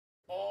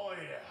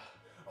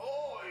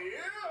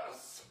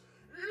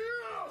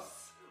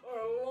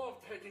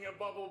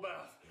bubble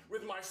bath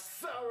with my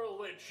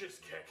sour-licious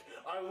kick.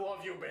 I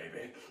love you,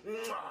 baby.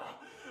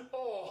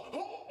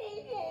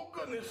 Oh,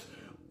 goodness.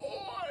 Oh,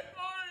 I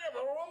have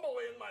a rumble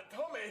in my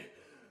tummy.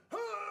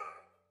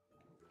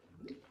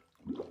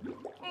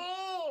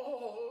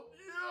 Oh,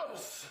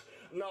 yes.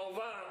 Now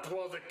that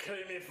was a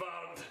creamy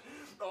fart.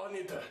 Oh, I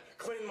need to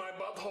clean my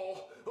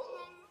butthole.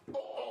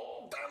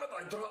 Oh, damn it,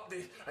 I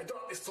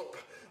dropped the soap.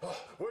 Oh,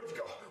 where'd you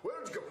go?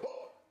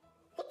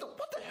 Oh,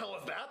 what the hell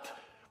is that?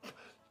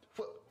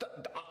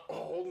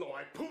 Oh no,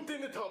 I pooped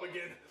in the tub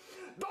again.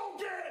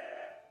 Donkey!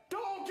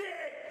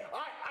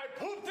 I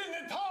pooped in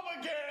the tub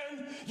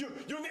again!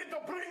 You need to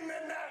bring the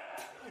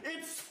net!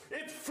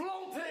 It's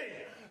floating!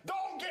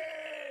 Donkey!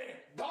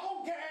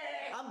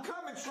 I'm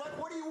coming, Shrek,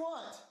 what do you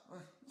want?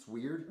 It's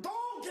weird.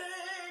 Donkey,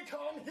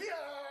 come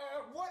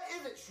here! What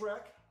is it,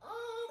 Shrek?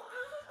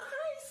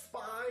 I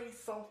spy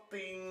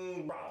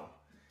something brown.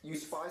 You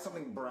spy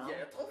something brown?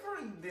 Yeah, it's over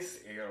in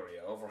this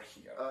area, over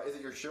here. Is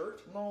it your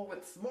shirt? No,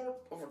 it's more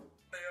over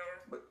there.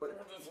 But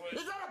over this way.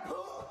 Is that a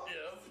poop?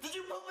 Yes. Did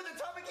you poop in the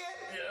tub again?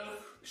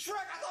 Yes.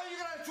 Shrek, I thought you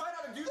were gonna try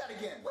not to do that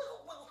again.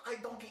 Well,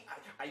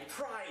 I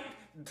tried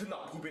to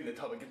not poop in the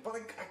tub again, but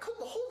I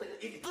couldn't hold it.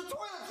 The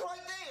toilet's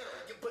right there.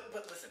 Yeah,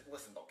 but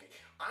listen, Donkey.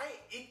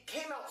 It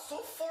came out so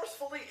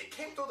forcefully, it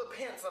came through the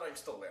pants that I'm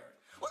still wearing.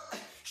 What?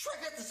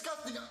 Shrek, that's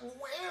disgusting. Ew.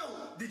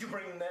 Did you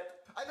bring the net?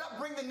 I not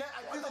bring the net.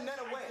 I threw the net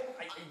away.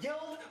 I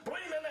yelled,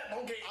 bring the net,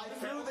 Donkey. I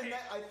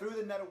threw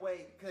the net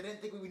away because I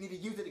didn't think we would need to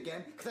use it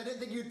again. Because I didn't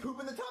think you'd poop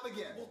in the tub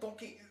again. Well,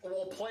 Donkey,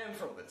 we'll plan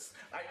for this.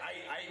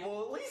 I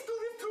will at least do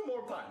this 2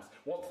 more times.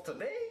 Once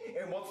today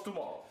and once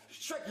tomorrow.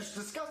 Shrek, you're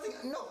disgusting.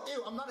 No,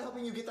 ew. I'm not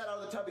helping you get that out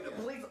of the tub again.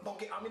 Please,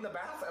 Donkey, I'm in the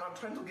bath and I'm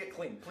trying to get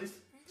clean. Please.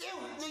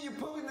 Ew, you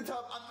poop in the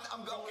tub.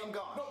 I'm gone.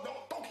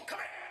 No, Donkey, come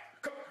here.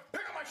 Come,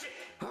 pick up my shit.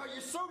 Oh,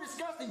 you're so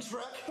disgusting,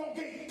 Shrek.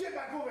 Donkey, get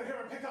back over here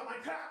and pick up my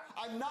crap.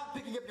 I'm not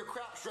picking up your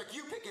crap, Shrek.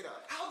 You pick it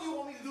up. How do you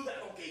want me to do that,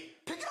 Donkey?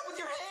 Pick it up with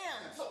your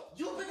hands. So,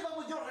 you pick it up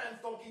with your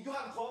hands, Donkey. You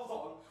have gloves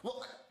on.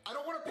 Well, I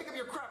don't want to pick up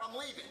your crap. I'm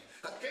leaving.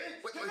 Okay,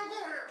 get over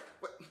here.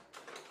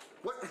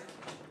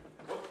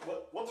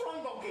 What's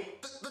wrong, Donkey?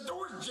 The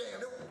door's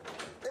jammed.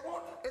 It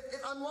won't. It's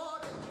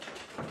unlocked.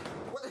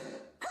 What?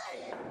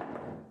 Hey!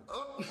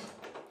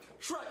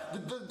 Shrek,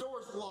 the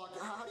door's locked.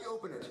 How do you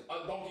open it?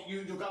 Donkey,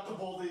 you got to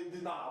pull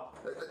the knob.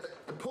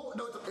 Pull?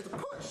 No, it's a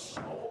push.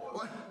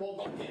 Oh, well,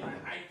 Donkey,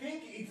 I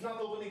think it's not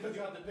opening because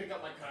you have to pick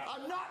up my crap.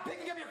 I'm not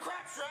picking up your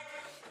crap, Shrek.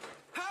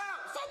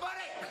 Help!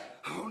 Somebody!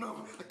 Oh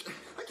no,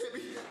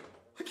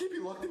 I can't be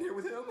locked in here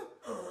with him.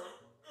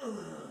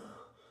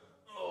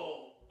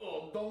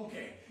 Oh,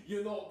 Donkey,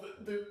 you know,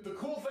 the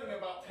cool thing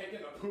about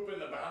taking a poop in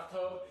the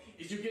bathtub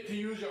is you get to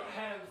use your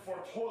hand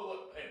for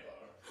toilet paper.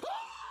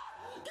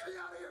 Ah! Get me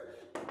out of here!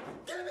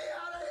 Get me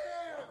out of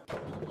here!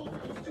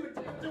 You stupid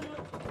damn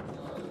doing.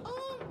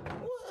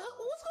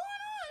 What's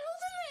going on?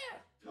 Who's in there?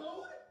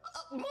 Toad?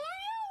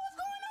 Mario, what's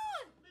going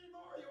on? Me,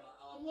 Mario.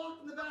 I'm locked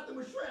in the bathroom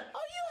with Shrek.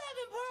 Are you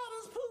having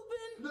problems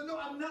pooping? No,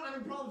 I'm not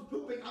having problems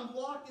pooping. I'm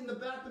locked in the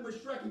bathroom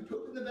with Shrek. He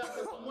pooped in the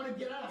bathroom. I want to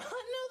get out.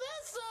 No,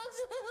 that sucks.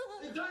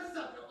 It does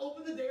suck.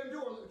 Open the damn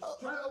door.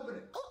 Try to open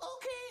it.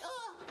 Okay,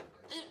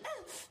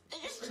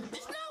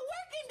 it's not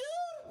working,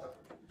 dude.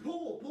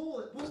 Pull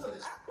it.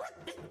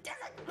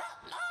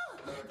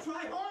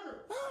 Try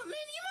harder. Oh,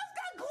 man, you must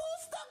got glue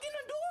stuck in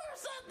the door or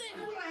something.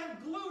 Why would I have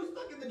glue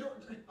stuck in the door?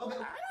 Okay. I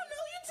don't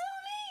know, you tell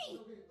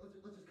me. Okay, let's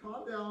just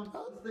calm down.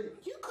 Let's think.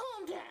 You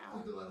calm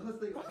down.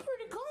 Let's think. I'm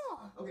pretty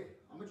calm. Okay,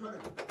 I'm gonna try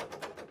to.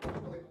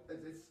 Okay,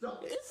 it's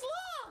stuck. It's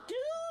locked,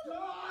 dude.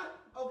 Ah!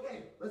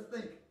 Okay, let's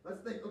think.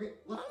 Okay,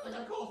 I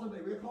gotta call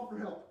somebody. We gotta call for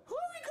help. Who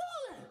are we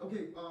calling?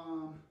 Okay,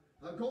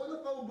 go in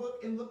the phone book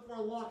and look for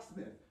a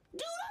locksmith.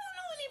 Dude, I don't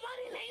know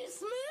anybody named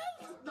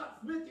Smith. Not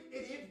Smith, you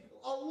idiot.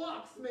 A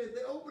locksmith.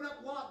 They open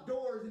up locked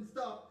doors and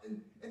stuff. And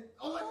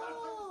oh my God, it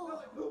smells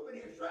like poop in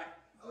here, Shrek.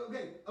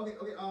 Okay.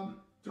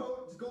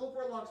 Toad, just go look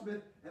for a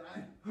locksmith and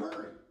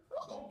hurry.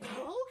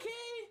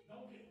 Okay.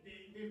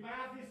 The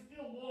bath is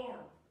still warm.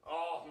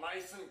 Oh,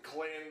 nice and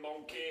clean,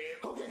 Donkey.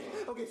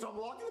 Okay, so I'm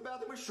locked in the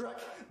bathroom with Shrek,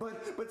 but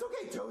it's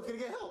okay, Toad's gonna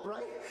get help,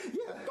 right?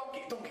 Yeah.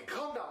 Donkey,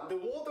 calm down. The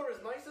water is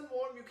nice and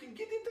warm. You can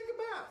get in and take a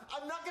bath.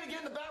 I'm not gonna get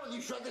in the bath with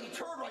you, Shrek. There's a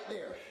turd right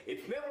there.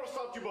 It's never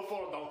stopped you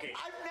before, Donkey.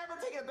 I've never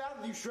taken a bath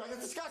with you, Shrek.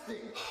 That's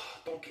disgusting.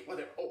 Donkey,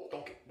 whatever. Oh,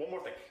 Donkey, one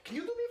more thing. Can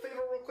you do me a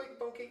favor real quick,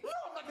 Donkey? No,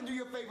 I'm not gonna do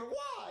you a favor.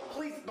 Why?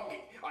 Please,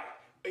 Donkey. All right.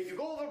 If you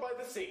go over by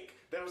the sink,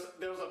 there's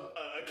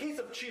a case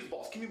of cheese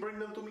balls. Can you bring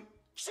them to me?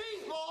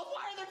 Cheese balls?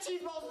 Why are there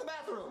cheese balls in the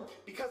bathroom?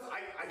 Because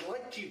I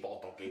like cheese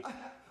balls, Donkey.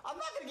 I'm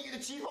not gonna get you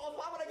the cheese balls.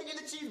 Why would I get you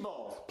the cheese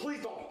balls?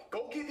 Please, Donkey,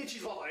 go get the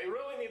cheese balls. I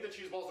really need the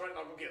cheese balls right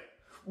now. Go get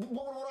them.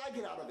 What would I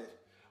get out of it?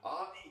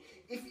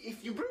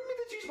 If you bring me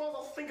the cheese balls,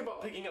 I'll think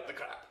about picking up the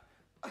crap.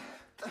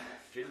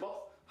 Cheese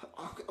balls?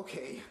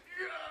 Okay.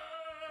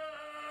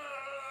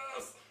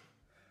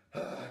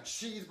 Yes!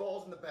 Cheese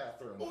balls in the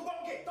bathroom. Oh,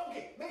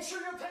 Donkey, make sure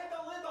you take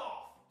the lid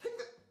off.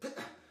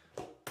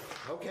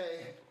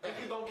 Okay. Thank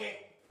you, Donkey.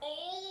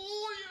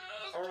 Oh,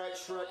 yes! All right,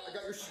 Shrek, I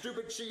got your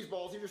stupid cheese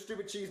balls. Here's your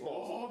stupid cheese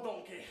balls. Oh,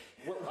 donkey.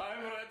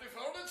 I'm ready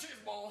for the cheese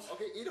balls.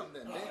 Okay, eat them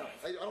then. Damn.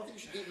 I don't think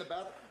you should eat in the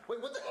bathroom.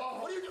 Wait, what the?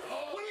 What are you doing?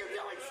 What are you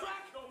doing,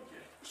 Shrek?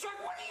 Shrek,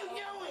 what are you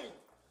doing?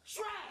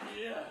 Shrek!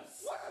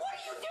 Yes. What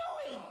are you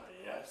doing?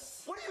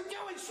 Yes. What are you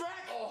doing,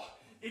 Shrek? Oh,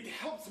 it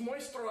helps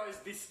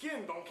moisturize the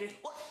skin, donkey.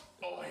 What?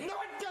 Oh, No,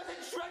 it doesn't,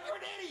 Shrek. You're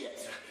an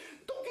idiot.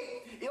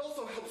 donkey, it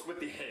also helps with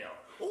the hair.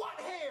 What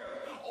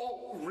hair?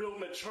 Oh, real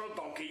mature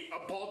donkey.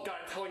 A bald guy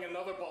telling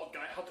another bald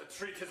guy how to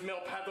treat his male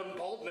pattern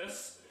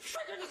baldness.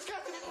 Shrek, you're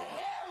disgusting.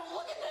 Ew,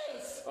 look at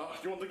this.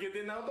 You want to get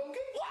in now,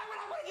 donkey? Why would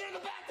I want to get in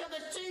the bathtub?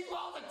 There's cheese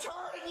balls, a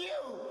turd, and you.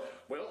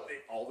 Well,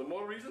 all the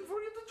more reason for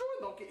you to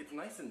join, donkey. It's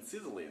nice and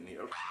sizzly in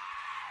here.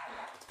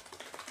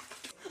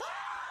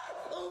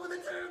 Open the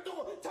damn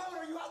door. Toad,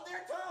 are you out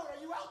there? Toad,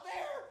 are you out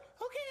there?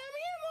 Okay, I'm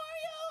here,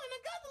 Mario, and I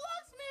got the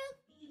locksmith.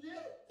 You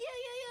did?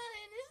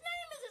 Yeah, and his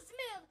name isn't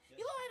Smith.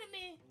 You lied to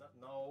me.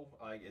 No,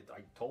 I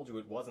told you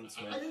it wasn't I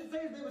Smith. didn't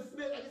say his name was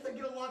Smith. I just said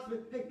get a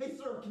locksmith. Hey,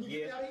 sir, can you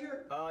get me out of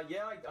here?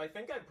 Yeah, I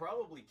think I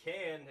probably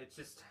can. It's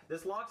just,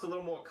 this lock's a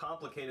little more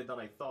complicated than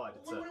I thought.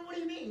 It's What do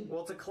you mean?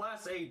 well, it's a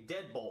Class A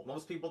deadbolt.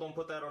 Most people don't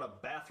put that on a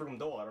bathroom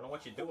door. I don't know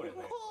what you're doing in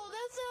there. Oh,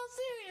 that sounds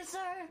serious,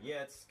 sir.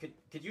 Yeah,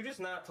 could you just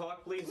not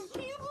talk, please?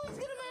 Can you please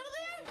get him out of there?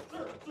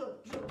 Sir,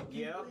 can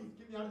you Yeah? please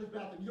get me out of this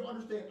bathroom? You don't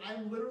understand.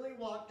 I'm literally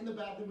locked in the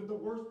bathroom with the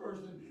worst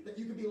person that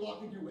you could be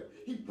locked in here with.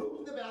 He pooped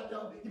in the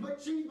bathtub. He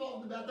put cheese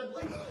balls in the bathtub.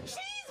 Please.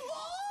 Cheese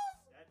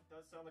balls? That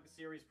does sound like a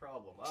serious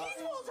problem.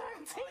 Cheese balls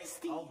aren't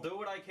tasty. I'll do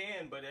what I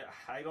can, but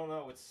I don't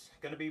know. It's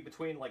gonna be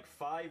between like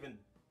 5 and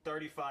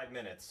 35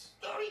 minutes.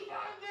 35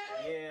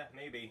 minutes? Yeah,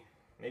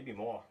 maybe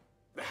more.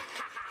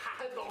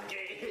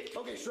 donkey.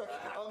 Okay, Shrek,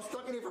 I'm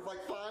stuck in here for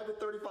like 5 to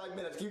 35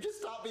 minutes. Can you just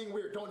stop being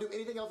weird? Don't do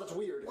anything else that's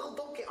weird. Well,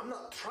 donkey, I'm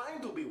not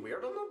trying to be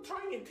weird. I'm not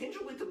trying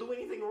intentionally to do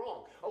anything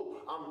wrong.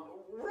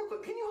 Oh, real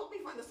quick, can you help me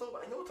find the soap?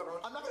 I know it's around.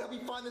 I'm not gonna help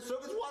you find the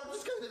soap. This water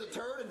just goes into the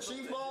turd and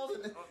cheese balls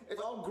and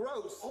it's all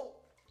gross.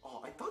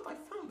 Oh, I thought I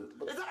found it.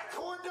 Is that a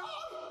corn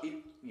dog?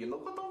 You know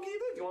what donkey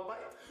it is? You want to buy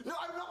it? No,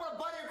 I'm not gonna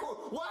buy your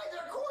corn. Why is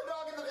there a corn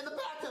dog in the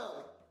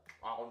bathtub?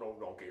 I don't know,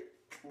 donkey.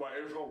 But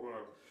it's so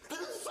good. This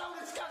is so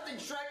disgusting,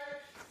 Shrek.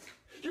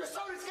 You're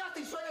so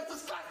disgusting, Shrek. It's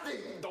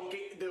disgusting.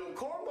 Donkey, the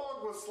corn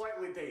dog was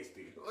slightly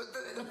tasty.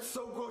 That's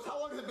so gross. How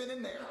long has it been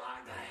in there?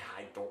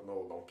 I don't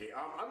know, donkey.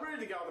 I'm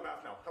ready to get out of the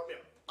bath now. Help me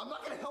out. I'm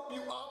not gonna help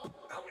you up.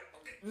 Help me out,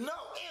 donkey. No,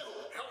 ew.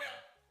 Help me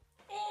out.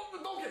 Oh,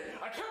 donkey,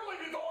 I can't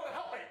believe you don't want to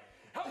help me.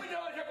 Help me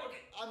get out of here,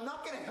 donkey. I'm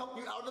not gonna help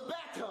you out of the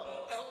bathtub.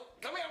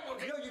 Come here,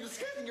 donkey. No, you're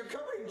disgusting. You're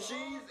covered in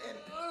cheese and...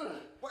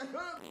 What?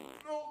 What?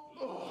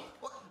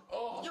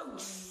 Oh. You're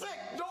sick,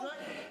 Donkey,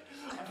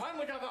 I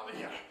finally got out of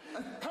here.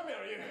 Come here,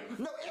 you.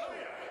 No, Come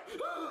here.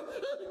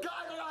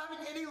 Guys, I'm not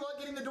having any luck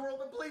getting the door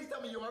open. Please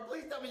tell me you are.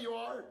 Please tell me you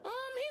are.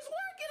 He's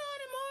working on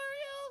it,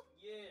 Mario.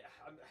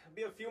 Yeah, I'll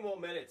be a few more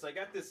minutes. I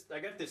got this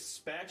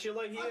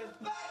spatula here.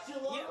 A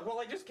spatula? Yeah, well,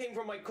 I just came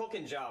from my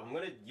cooking job. I'm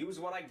gonna use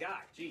what I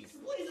got. Jeez.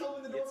 Please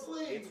open the door,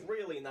 please. It's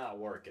really not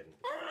working.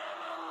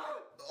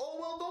 Oh,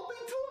 well, don't be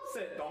too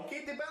upset, donkey.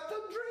 The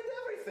bathtub drained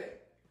everything.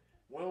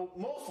 Well,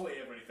 mostly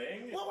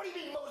everything. Well, what do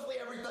you mean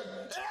mostly everything?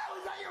 Ew, is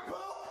that your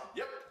poop?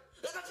 Yep.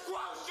 That's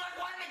gross, Jack.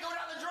 Why did it go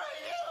down the drain?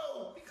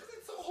 Ew. Because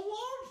it's so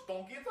large,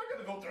 donkey. It's not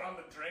gonna go down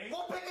the drain.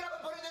 We'll pick it up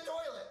and put it in the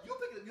toilet. You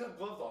pick it. You have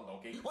gloves on,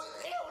 donkey. Well,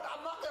 ew,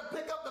 I'm not gonna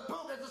pick up the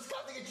poop. That's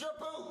disgusting. It's your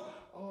poop.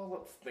 Oh,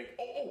 let's think.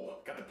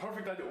 Oh, got the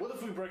perfect idea. What if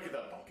we break it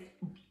up, donkey?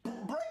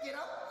 Break it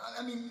up?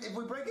 I mean, if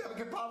we break it up,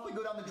 it could possibly go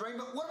down the drain,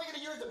 but what are we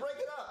gonna use to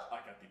break it up? I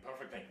got the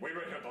perfect thing. Wait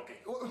right here,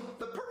 donkey.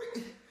 The perfect...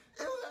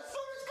 Ew, that's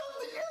so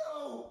disgusting.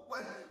 Ew.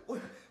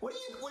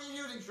 What are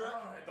you using, Shrek?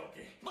 All right,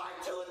 donkey. My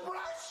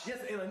toothbrush? Yes,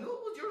 and I know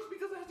it was yours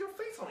because it has your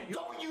face on it.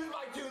 Don't use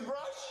my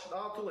toothbrush.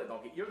 Too late,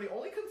 donkey. You're the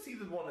only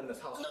conceited one in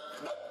this house.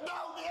 No,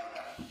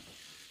 ew.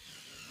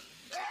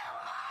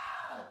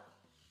 Ah!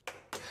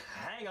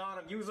 Hang on,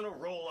 I'm using a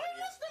roller. Hey,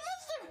 mister,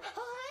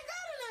 I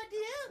got an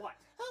idea. What?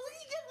 We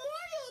can get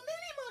Mario a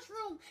mini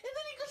mushroom, and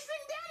then he can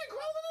shrink down and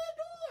crawl into the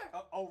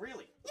door. Oh,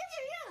 really? Yeah.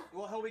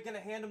 Well, how are we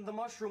gonna hand him the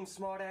mushroom,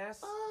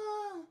 smartass?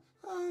 I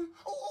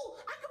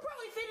could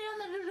probably fit it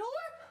under the door.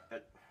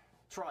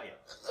 Try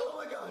it. Oh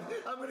my god,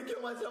 I'm gonna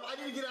kill myself. I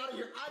need to get out of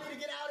here.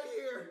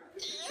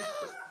 Yeah.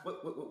 What?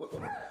 Here you go,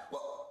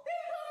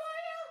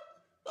 Mario.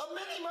 A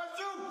mini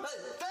mushroom?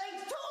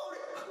 Thanks,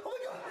 Toad! Oh my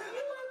god.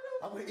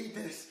 I'm gonna eat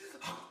this.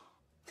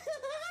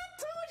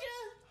 Told ya.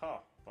 Huh,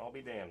 I'll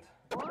be damned.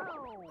 Whoa!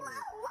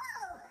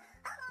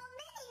 I'm all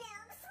mini now.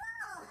 I'm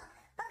small.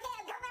 Okay,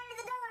 I'm coming under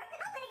the door.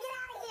 I'm gonna get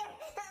out of here.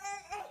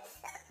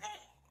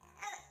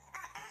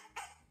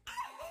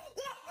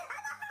 Yeah,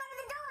 I'm up under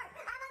the door.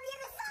 I'm on the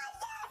other side.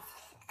 Yes.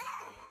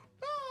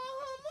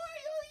 Oh,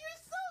 Mario,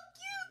 you're so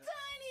cute,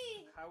 tiny.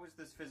 How is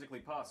this physically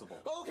possible?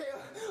 Okay,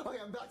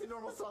 I'm back to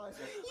normal size.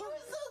 You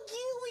were so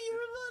cute when you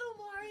were little,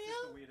 Mario.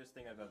 The weirdest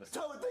thing I've ever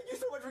Toad, thank you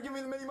so much for giving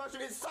me the mini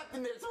mushroom. It sucked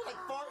in there. It smelled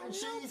like fart and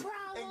cheese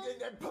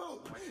and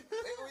poop.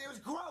 It was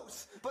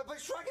gross. But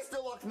Shrek is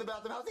still locked in the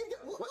bathroom. How's he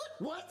gonna get...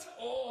 What?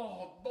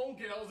 Oh,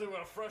 Donkey, how's it with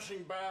a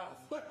refreshing bath?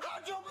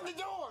 How'd you open the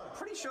door?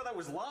 Pretty sure that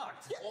was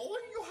locked. All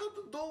you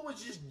had to do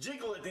was just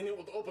jiggle it and it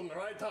would open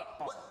right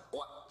up.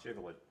 What?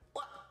 Jiggle it.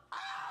 What?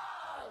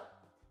 Ah!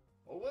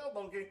 Oh, well,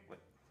 Donkey. Wait,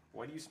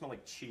 why do you smell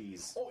like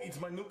cheese? Oh, it's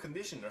my new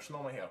conditioner.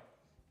 Smell my hair.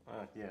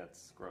 Yeah,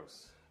 it's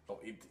gross. Oh,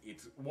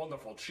 it's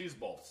wonderful cheese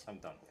balls. I'm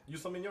done.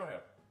 Use some in your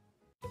hair.